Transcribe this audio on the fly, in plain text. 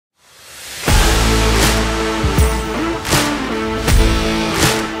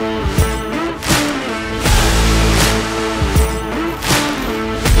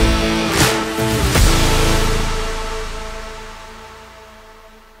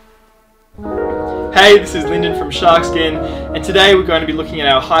Hey, this is Lyndon from Sharkskin, and today we're going to be looking at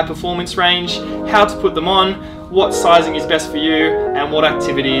our high performance range, how to put them on, what sizing is best for you, and what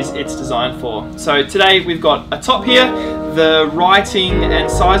activities it's designed for. So today we've got a top here. The writing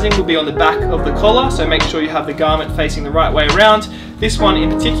and sizing will be on the back of the collar, so make sure you have the garment facing the right way around. This one in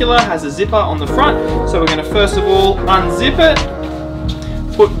particular has a zipper on the front, so we're going to first of all unzip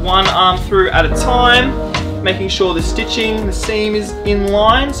it, put one arm through at a time, making sure the stitching, the seam is in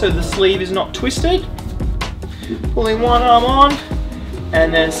line so the sleeve is not twisted. Pulling one arm on,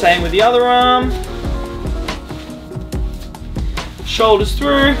 and then same with the other arm. Shoulders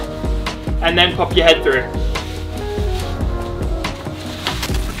through, and then pop your head through.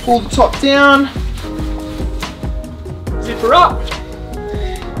 Pull the top down, zipper up,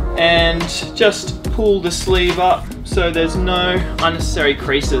 and just pull the sleeve up so there's no unnecessary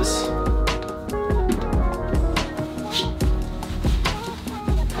creases.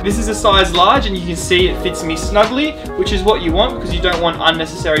 This is a size large and you can see it fits me snugly, which is what you want because you don't want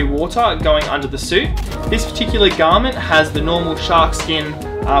unnecessary water going under the suit. This particular garment has the normal Sharkskin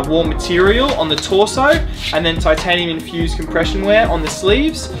warm material on the torso and then titanium infused compression wear on the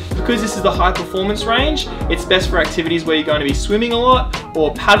sleeves. Because this is the high performance range, it's best for activities where you're going to be swimming a lot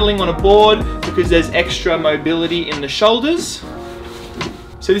or paddling on a board because there's extra mobility in the shoulders.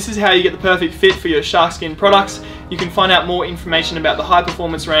 So this is how you get the perfect fit for your Sharkskin products. You can find out more information about the high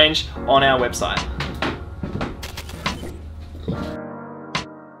performance range on our website.